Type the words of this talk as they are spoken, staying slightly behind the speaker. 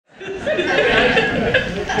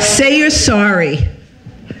Say you're sorry.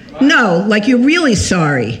 No, like you're really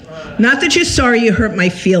sorry. Not that you're sorry you hurt my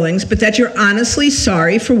feelings, but that you're honestly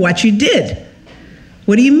sorry for what you did.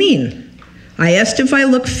 What do you mean? I asked if I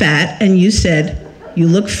look fat, and you said, you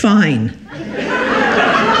look fine.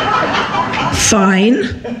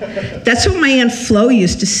 Fine? That's what my Aunt Flo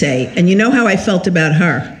used to say, and you know how I felt about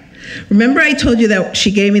her. Remember I told you that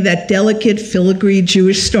she gave me that delicate filigree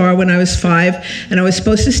Jewish star when I was 5, and I was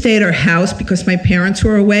supposed to stay at her house because my parents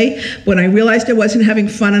were away? When I realized I wasn't having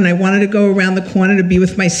fun and I wanted to go around the corner to be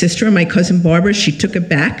with my sister and my cousin Barbara, she took it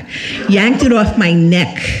back, yanked it off my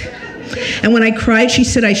neck. And when I cried, she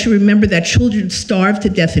said I should remember that children starved to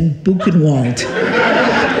death in Buchenwald.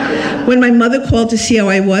 When my mother called to see how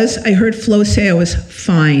I was, I heard Flo say I was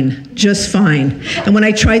fine, just fine. And when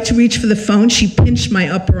I tried to reach for the phone, she pinched my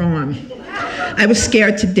upper arm. I was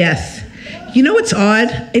scared to death. You know what's odd?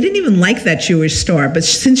 I didn't even like that Jewish star, but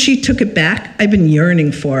since she took it back, I've been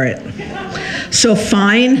yearning for it. So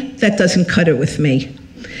fine, that doesn't cut it with me.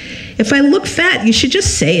 If I look fat, you should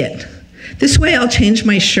just say it. This way I'll change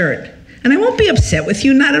my shirt. And I won't be upset with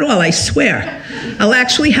you, not at all, I swear. I'll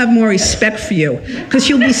actually have more respect for you, because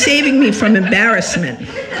you'll be saving me from embarrassment.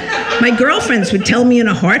 My girlfriends would tell me in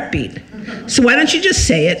a heartbeat. So why don't you just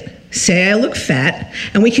say it, say I look fat,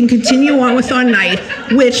 and we can continue on with our night,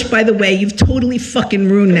 which, by the way, you've totally fucking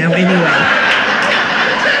ruined now anyway.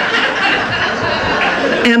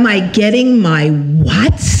 Am I getting my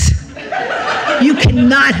what? You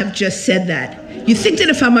cannot have just said that. You think that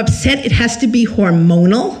if I'm upset, it has to be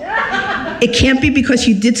hormonal? It can't be because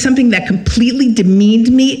you did something that completely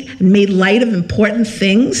demeaned me and made light of important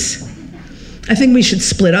things? I think we should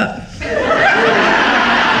split up.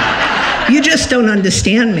 You just don't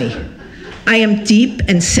understand me. I am deep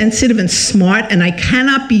and sensitive and smart, and I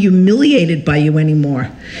cannot be humiliated by you anymore.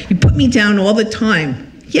 You put me down all the time.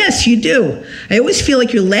 Yes, you do. I always feel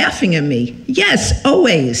like you're laughing at me. Yes,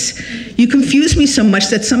 always. You confuse me so much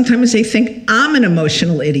that sometimes they think I'm an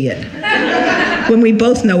emotional idiot, when we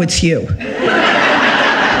both know it's you.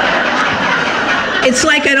 It's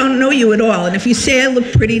like I don't know you at all, and if you say I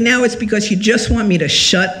look pretty now, it's because you just want me to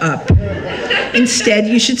shut up. Instead,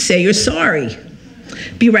 you should say you're sorry.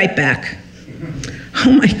 Be right back.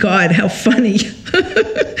 Oh my God, how funny.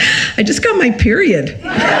 I just got my period.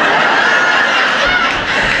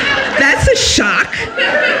 That's a shock.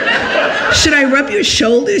 Should I rub your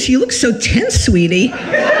shoulders? You look so tense, sweetie.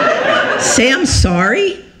 Say I'm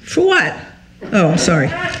sorry? For what? Oh, I'm sorry.